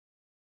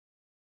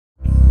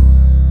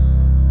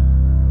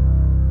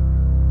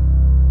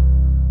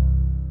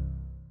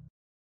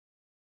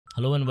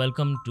Hello and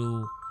welcome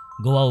to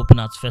Goa Open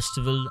Arts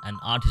Festival and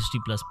Art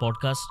History Plus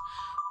podcast.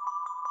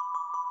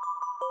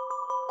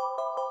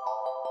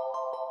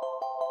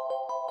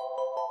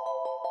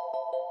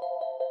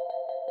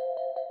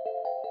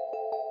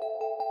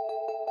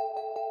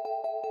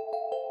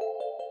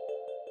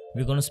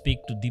 We're going to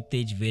speak to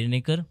Diptej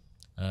Vernekar,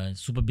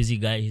 super busy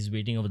guy. He's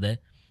waiting over there.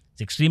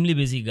 It's extremely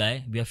busy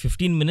guy. We have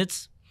 15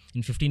 minutes.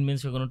 In 15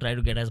 minutes, we're going to try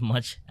to get as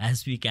much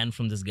as we can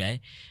from this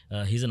guy.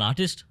 He's an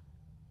artist,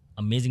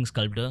 amazing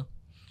sculptor.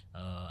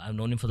 I've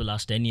known him for the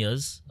last 10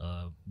 years,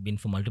 been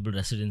for multiple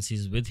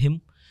residencies with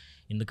him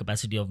in the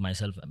capacity of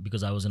myself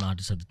because I was an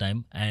artist at the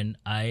time. And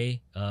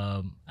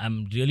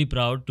I'm really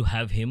proud to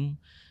have him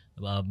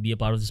be a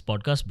part of this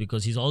podcast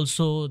because he's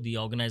also the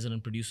organizer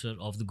and producer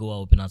of the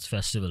Goa Open Arts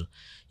Festival.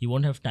 He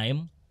won't have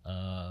time.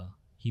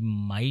 He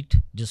might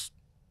just,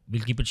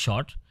 we'll keep it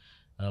short.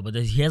 But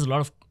he has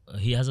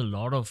a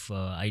lot of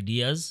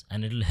ideas,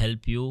 and it'll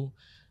help you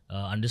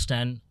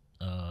understand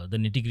the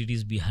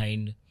nitty-gritties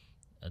behind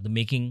the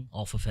making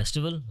of a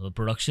festival, a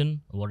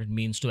production, what it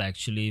means to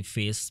actually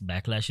face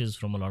backlashes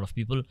from a lot of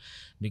people,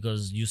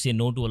 because you say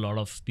no to a lot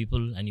of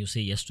people and you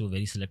say yes to a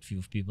very select few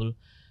of people.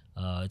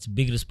 It's a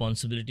big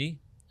responsibility.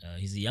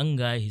 He's a young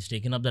guy. He's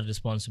taken up that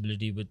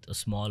responsibility with a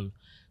small,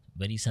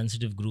 very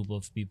sensitive group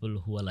of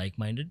people who are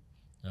like-minded.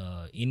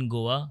 In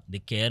Goa, they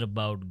care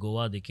about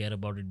Goa. They care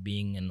about it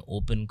being an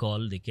open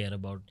call. They care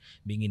about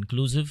being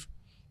inclusive.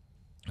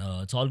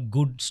 It's all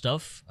good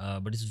stuff,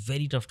 but it's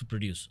very tough to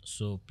produce.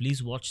 So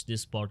please watch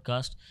this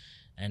podcast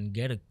and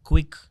get a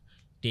quick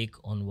take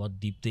on what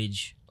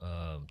Diptej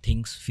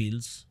thinks,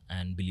 feels,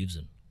 and believes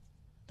in.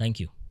 Thank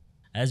you.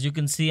 As you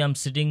can see, I'm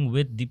sitting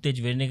with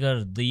Diptej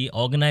Vernekar, the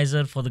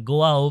organizer for the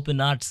Goa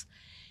Open Arts.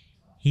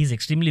 He's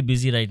extremely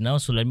busy right now,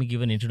 so let me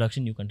give an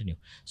introduction. You continue.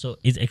 So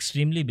he's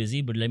extremely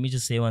busy, but let me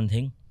just say one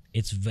thing.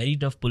 It's very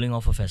tough pulling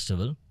off a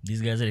festival.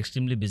 These guys are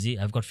extremely busy.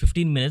 I've got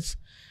 15 minutes.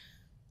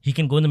 He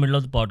can go in the middle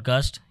of the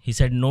podcast. He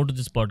said no to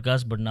this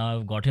podcast, but now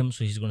I've got him,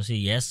 so he's going to say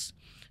yes.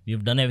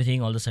 We've done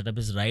everything. All the setup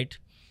is right.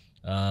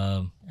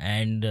 Look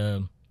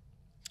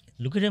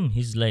at him.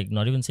 He's like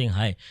not even saying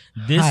hi.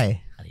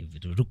 Hi.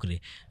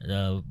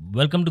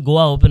 Welcome to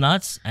Goa Open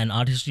Arts and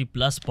Art History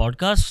Plus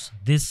podcast.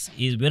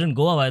 We're in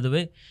Goa, by the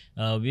way.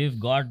 We've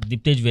got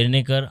Diptej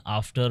Vernekar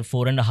after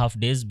 4.5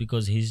 days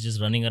because he's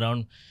just running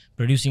around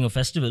producing a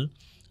festival.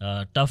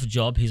 Tough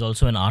job. He's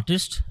also an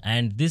artist.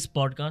 And this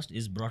podcast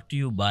is brought to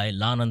you by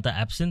Lananta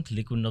Absinthe,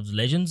 liquid of the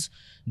legends,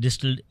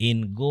 distilled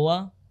in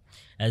Goa.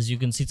 As you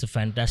can see, it's a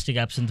fantastic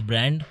absinthe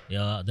brand.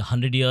 The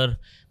 100-year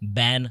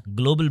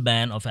global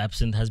ban of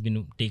absinthe has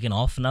been taken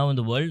off now in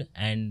the world.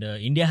 And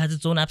India has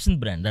its own absinthe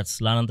brand. That's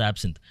Lananta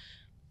Absinthe.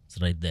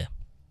 It's right there.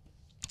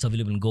 It's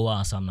available in Goa,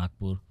 Assam,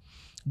 Nagpur.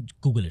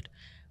 Google it.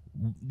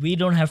 We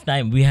don't have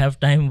time. We have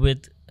time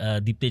with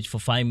Diptej for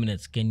 5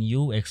 minutes. Can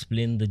you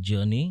explain the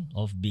journey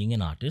of being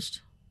an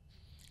artist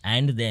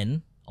and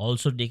then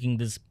also taking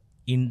this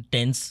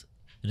intense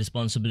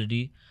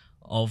responsibility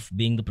of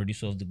being the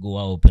producer of the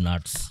Goa Open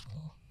Arts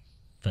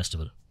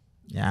Festival?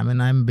 Yeah, I mean,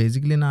 I'm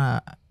basically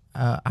an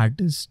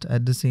artist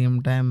at the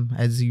same time,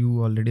 as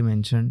you already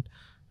mentioned.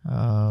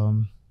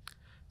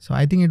 So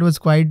I think it was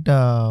quite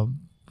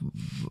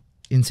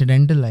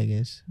incidental, I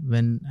guess,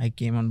 when I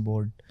came on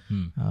board.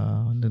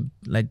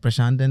 Like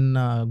Prashant and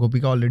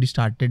Gopika already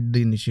started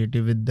the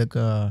initiative with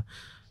the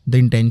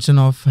intention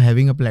of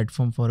having a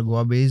platform for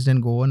Goa-based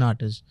and Goan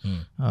artists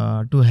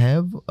to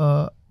have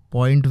a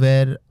point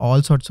where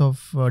all sorts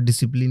of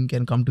discipline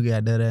can come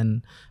together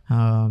and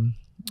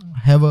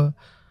have a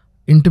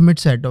intimate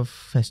set of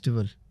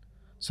festival.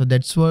 So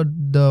that's what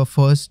the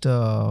first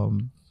our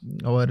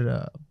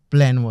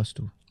plan was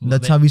to.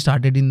 That's how we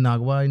started in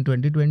Nagwa in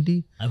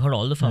 2020. I've heard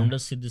all the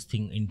founders say this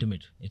thing,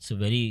 intimate. It's a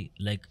very,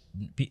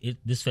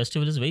 this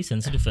festival is a very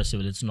sensitive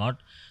festival. It's not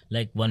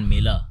like one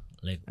mela.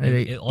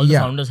 All the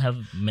founders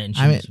have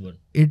mentioned this word.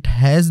 It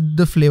has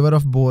the flavor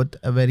of both,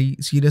 a very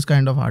serious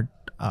kind of art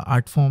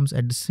forms,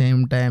 at the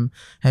same time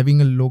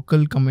having a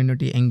local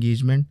community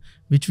engagement,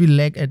 which we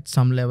lack at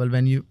some level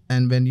when you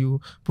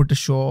put a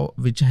show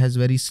which has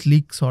very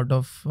sleek sort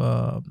of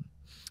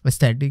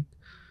aesthetic,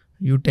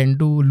 you tend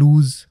to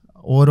lose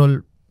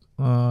overall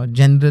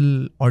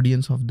general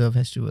audience of the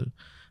festival.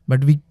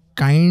 But we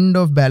kind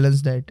of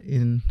balance that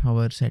in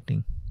our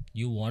setting.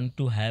 You want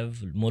to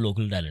have more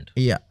local talent?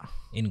 Yeah.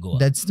 In Goa.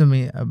 That's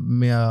the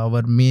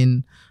our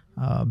main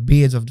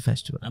base of the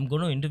festival. I'm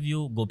going to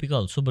interview Gopika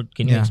also, but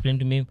can you explain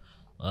to me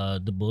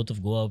the birth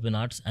of Goa Open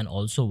Arts and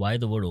also why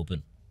the word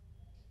open?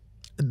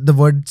 The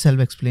word itself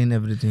explains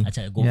everything.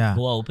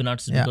 Goa Open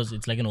Arts is because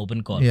it's like an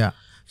open call. Yeah.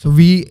 So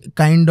we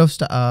kind of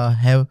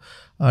have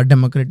a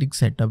democratic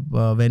setup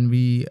when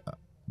we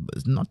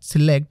not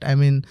select. I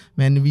mean,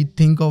 when we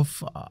think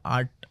of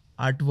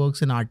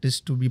artworks and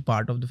artists to be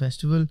part of the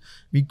festival,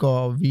 we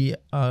open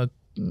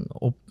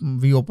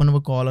up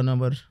a call on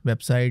our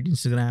website,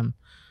 Instagram,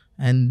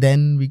 and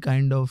then we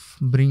kind of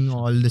bring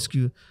all this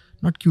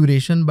not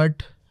curation,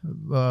 but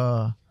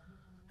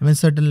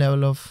certain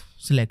level of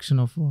selection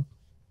of work.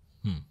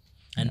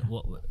 And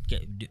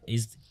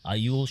are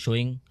you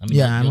showing? I mean,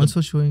 Yeah, I'm you're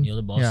also showing. You're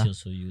the boss Yeah. here,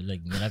 so you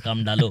like mera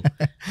kaam dalo.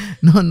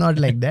 No, not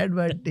like that,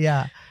 but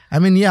yeah. I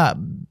mean, yeah.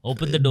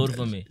 Open the door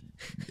for me.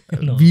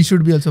 No. We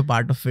should be also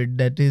part of it.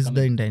 That is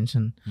the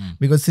intention.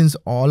 Because since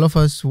all of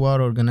us who are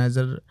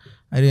organizer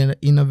are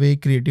in a way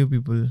creative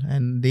people,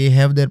 and they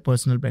have their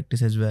personal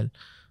practice as well.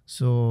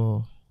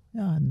 So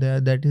yeah,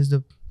 that is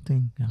the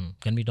thing. Yeah.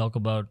 Can we talk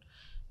about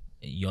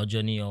your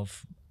journey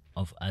of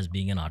as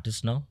being an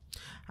artist now?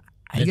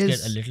 Let's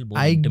get a little more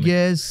intimate. I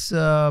guess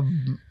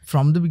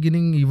from the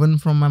beginning, even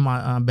from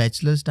my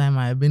bachelor's time,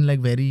 I have been like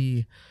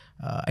very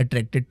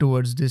attracted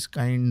towards this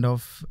kind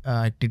of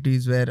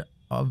activities where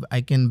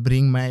I can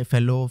bring my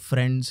fellow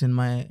friends and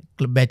my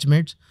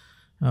batchmates.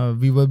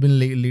 We were been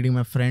leading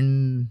my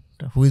friend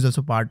who is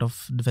also part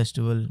of the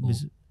festival,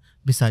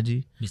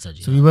 Bisaji.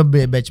 So we were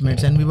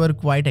batchmates, and we were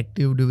quite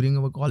active during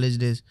our college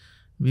days.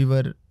 We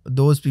were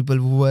those people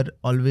who were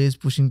always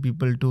pushing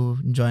people to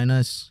join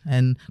us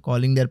and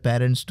calling their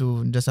parents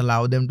to just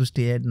allow them to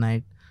stay at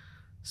night.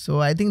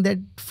 So I think that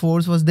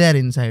force was there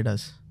inside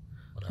us.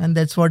 And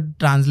that's what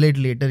translate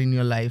later in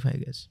your life, I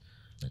guess.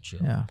 That's true.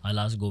 Yeah. I'll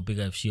ask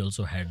Gopika if she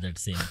also had that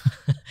same.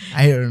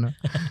 I don't know.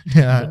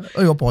 Yeah.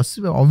 Oh,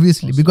 possible,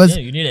 obviously. Because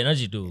you need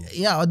energy too.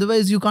 Yeah,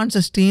 otherwise you can't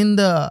sustain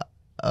the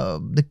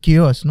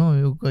chaos.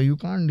 No, you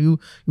can't. You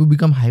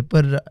become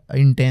hyper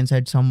intense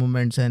at some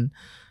moments, and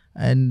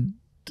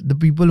the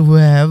people who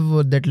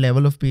have that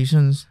level of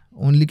patience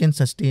only can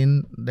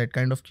sustain that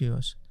kind of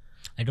chaos.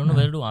 I don't know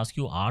whether to ask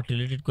you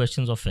art-related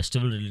questions or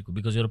festival-related,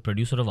 because you're a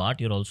producer of art.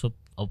 You're also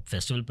a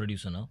festival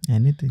producer now.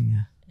 Anything,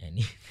 yeah.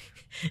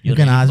 You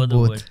can ask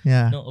both.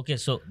 Yeah. No, okay.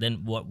 So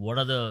then, what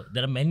are the?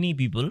 There are many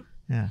people.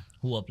 Yeah.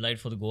 Who applied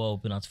for the Goa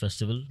Open Arts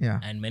Festival. Yeah.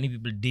 And many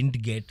people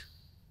didn't get.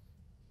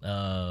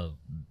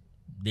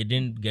 They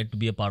didn't get to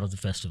be a part of the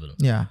festival.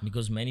 Yeah.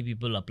 Because many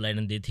people applied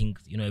and they think,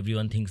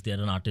 everyone thinks they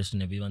are an artist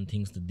and everyone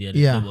thinks that their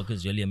work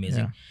is really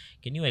amazing. Yeah.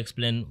 Can you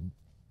explain?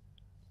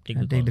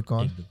 Take the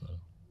call.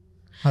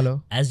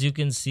 Hello. As you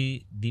can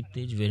see,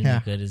 Diptej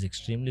Vernekar is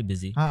extremely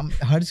busy.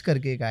 Harsh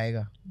करके एक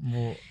आएगा.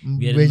 वो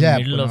we are in the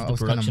middle of the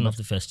production of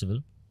the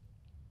festival.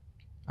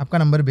 आपका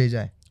number भेजा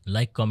है.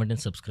 Like, comment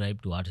and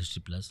subscribe to Art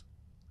History Plus.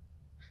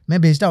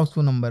 मैं भेजता हूँ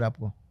उसको नंबर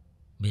आपको.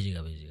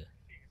 भेजेगा.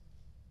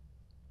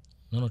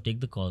 No, take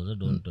the call.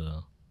 Don't.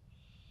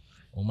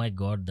 Oh my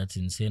God, that's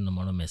insane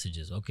amount of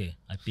messages. Okay,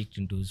 I peeked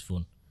into his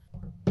phone.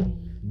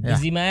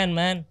 Busy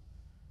man.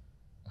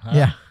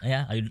 Huh?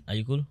 Yeah. Are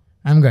you cool?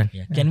 I'm good.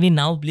 Yeah. Can we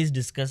now please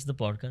discuss the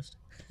podcast?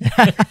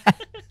 Bhav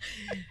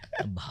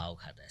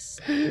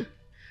khata hai.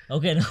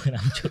 Okay, no,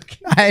 I'm joking.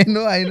 I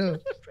know.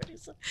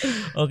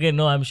 Okay,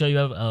 no, I'm sure you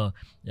have.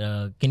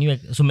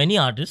 So many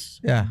artists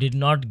did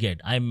not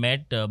get. I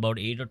met about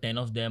 8 or 10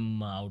 of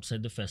them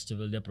outside the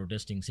festival. They're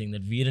protesting, saying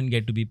that we didn't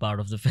get to be part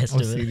of the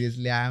festival. Oh,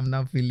 seriously, I am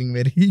now feeling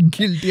very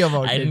guilty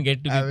about it. I didn't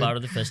get to be part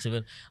of the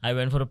festival. I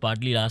went for a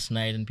party last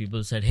night, and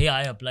people said, "Hey,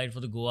 I applied for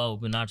the Goa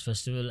Open Arts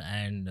Festival,"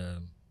 and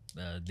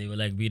they were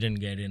like, "We didn't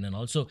get in." And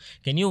also,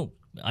 can you?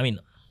 I mean,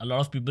 a lot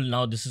of people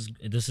now. This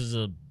is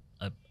a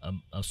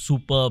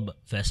superb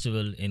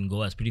festival in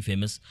Goa. It's pretty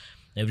famous.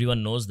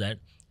 Everyone knows that.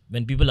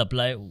 When people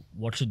apply,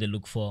 what should they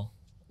look for?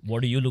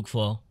 What do you look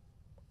for?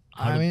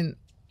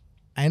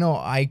 I know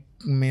I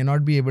may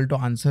not be able to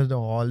answer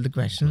all the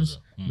questions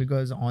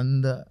because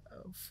on the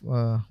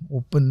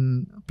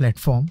open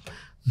platform,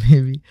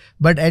 maybe.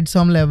 But at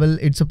some level,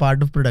 it's a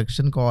part of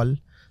production call.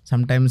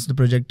 Sometimes the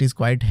project is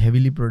quite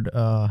heavy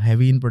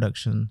in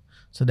production.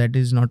 So that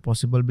is not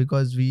possible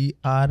because we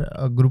are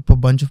a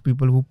bunch of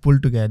people who pull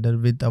together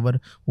with our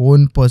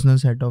own personal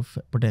set of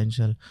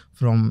potential,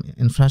 from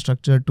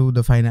infrastructure to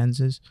the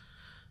finances.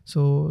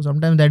 So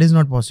sometimes that is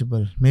not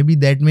possible. Maybe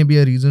that may be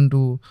a reason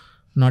to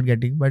not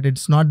getting, but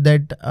it's not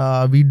that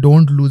we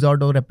don't lose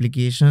out our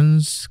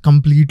applications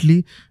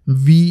completely.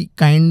 We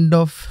kind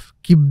of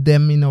keep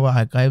them in our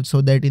archive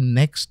so that in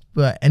next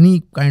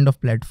any kind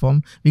of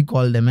platform we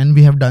call them, and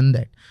we have done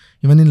that.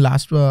 Even in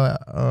last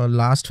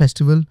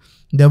festival,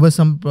 there were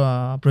some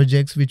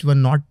projects which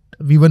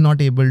we were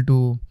not able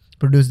to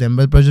produce them,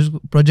 but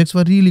projects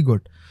were really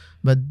good.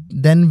 But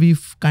then we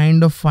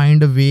kind of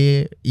find a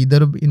way,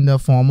 either in the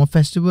form of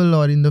festival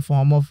or in the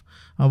form of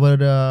our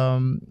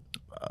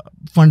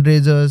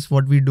fundraisers,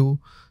 what we do.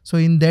 So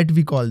in that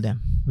we call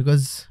them,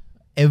 because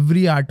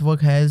every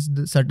artwork has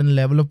the certain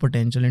level of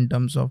potential in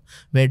terms of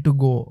where to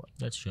go.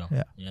 That's true.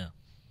 Yeah.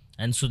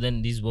 And so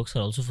then these works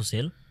are also for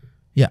sale?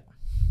 Yeah.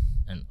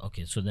 And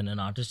okay, so then an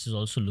artist is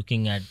also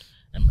looking at,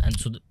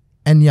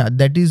 and yeah,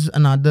 that is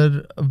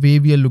another way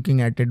we are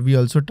looking at it. We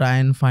also try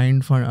and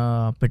find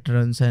for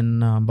patrons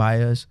and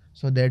buyers,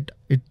 so that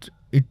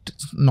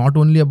it's not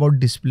only about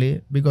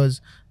display,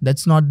 because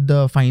that's not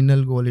the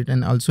final goal.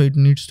 And also it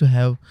needs to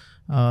have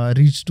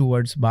reach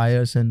towards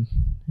buyers, and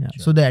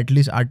so that at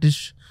least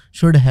artists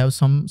should have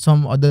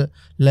some other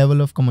level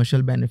of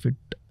commercial benefit.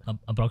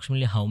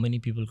 Approximately how many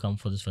people come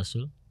for this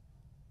festival?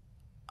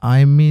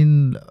 I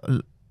mean,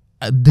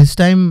 this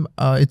time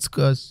it's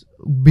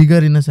bigger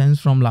in a sense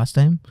from last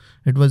time.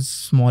 It was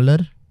smaller.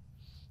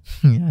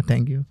 Yeah,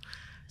 thank you.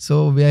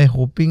 So we are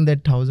hoping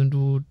that 1,000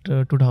 to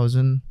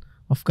 2,000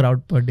 of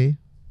crowd per day.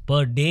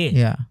 Per day?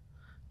 Yeah.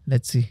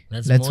 Let's see.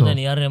 That's Let's more hope. than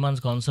A.R. Rahman's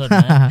concert,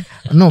 man.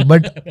 No,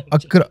 but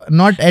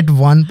not at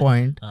one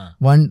point.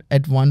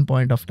 At one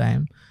point of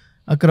time.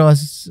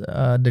 Across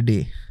the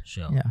day.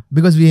 Sure. Yeah.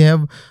 Because we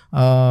have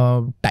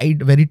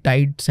very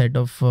tight set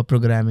of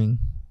programming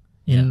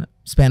in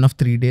span of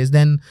 3 days.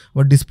 Then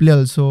our display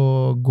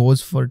also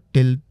goes for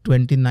till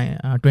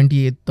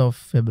 28th of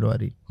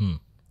February.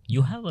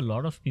 You have a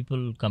lot of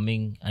people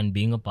coming and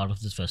being a part of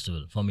this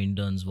festival, from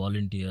interns,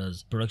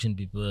 volunteers, production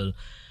people,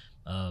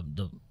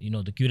 the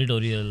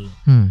curatorial,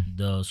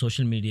 the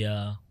social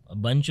media, a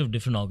bunch of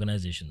different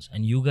organizations,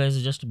 and you guys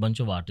are just a bunch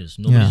of artists.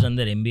 Nobody's done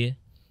their MBA.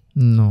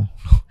 No.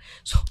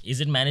 So is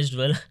it managed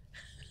well?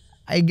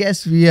 I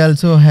guess we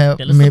also have.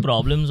 Tell us the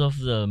problems of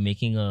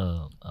making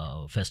a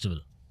festival.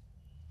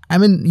 I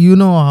mean, you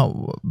know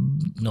how.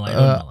 No,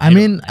 I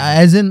don't know.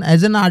 As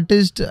an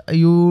artist,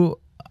 you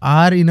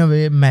are in a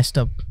way messed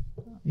up.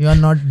 You are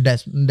not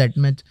that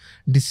much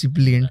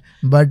disciplined,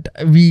 but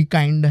we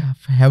kind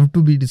of have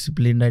to be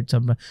disciplined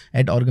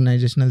at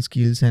organizational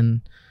skills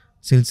and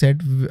skill set.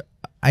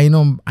 I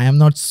know I am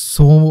not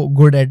so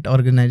good at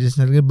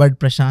organizational skills, but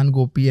Prashant,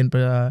 Gopi, and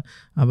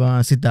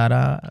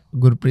Sitara,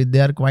 Gurpreet,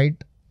 they are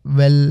quite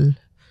well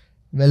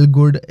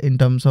good in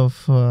terms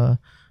of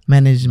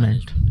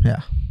management.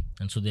 Yeah.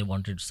 And so they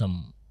wanted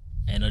some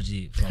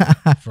energy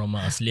from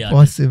Asli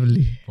artist.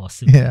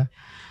 Possibly. Yeah.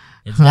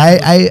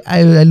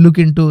 I look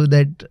into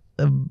that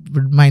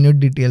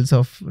minute details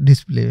of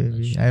display.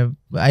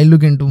 I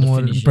look into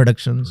more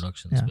production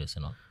space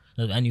and all.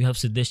 And you have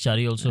Siddesh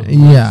Chari also.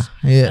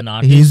 An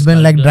artist, he's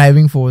been like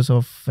driving force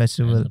of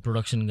festival. And the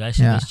production guy,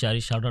 Siddesh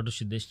Chari. Shout out to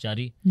Siddesh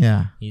Chari.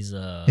 Yeah. He's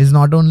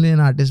not only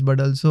an artist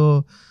but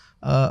also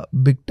a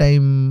big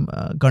time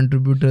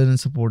contributor and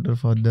supporter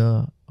for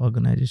the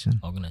organization.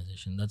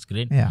 That's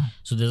great. Yeah.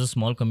 So there's a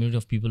small community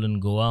of people in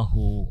Goa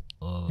who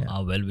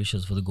are well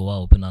wishers for the Goa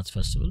Open Arts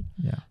Festival.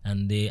 Yeah.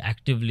 And they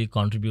actively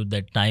contribute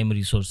their time,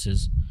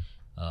 resources,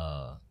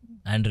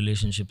 and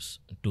relationships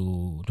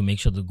to make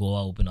sure the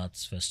Goa Open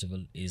Arts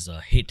Festival is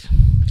a hit.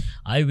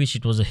 I wish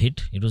it was a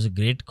hit. It was a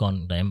great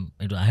time.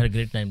 I had a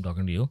great time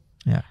talking to you.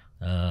 Yeah.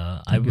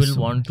 I will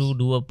want to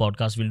do a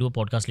podcast. We'll do a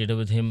podcast later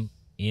with him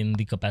in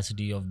the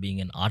capacity of being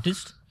an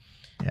artist.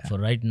 Yeah. For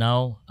right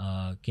now,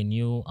 can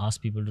you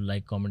ask people to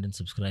like, comment and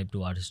subscribe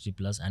to Artistry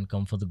Plus and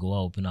come for the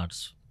Goa Open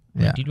Arts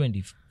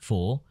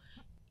 2024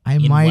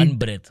 in one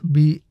breath?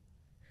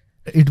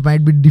 It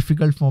might be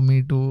difficult for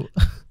me to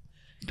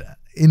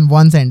in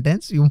one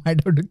sentence. You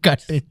might have to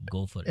cut it.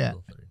 Go for it. Yeah.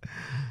 Go for it.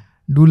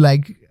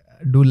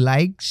 Do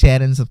like,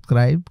 share and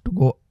subscribe to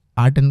Go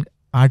Art and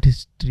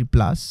Artistry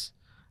Plus,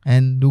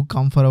 and do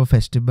come for our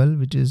festival,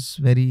 which is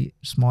very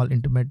small,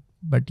 intimate,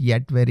 but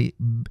yet very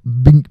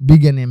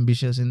big and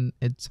ambitious in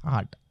its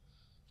heart.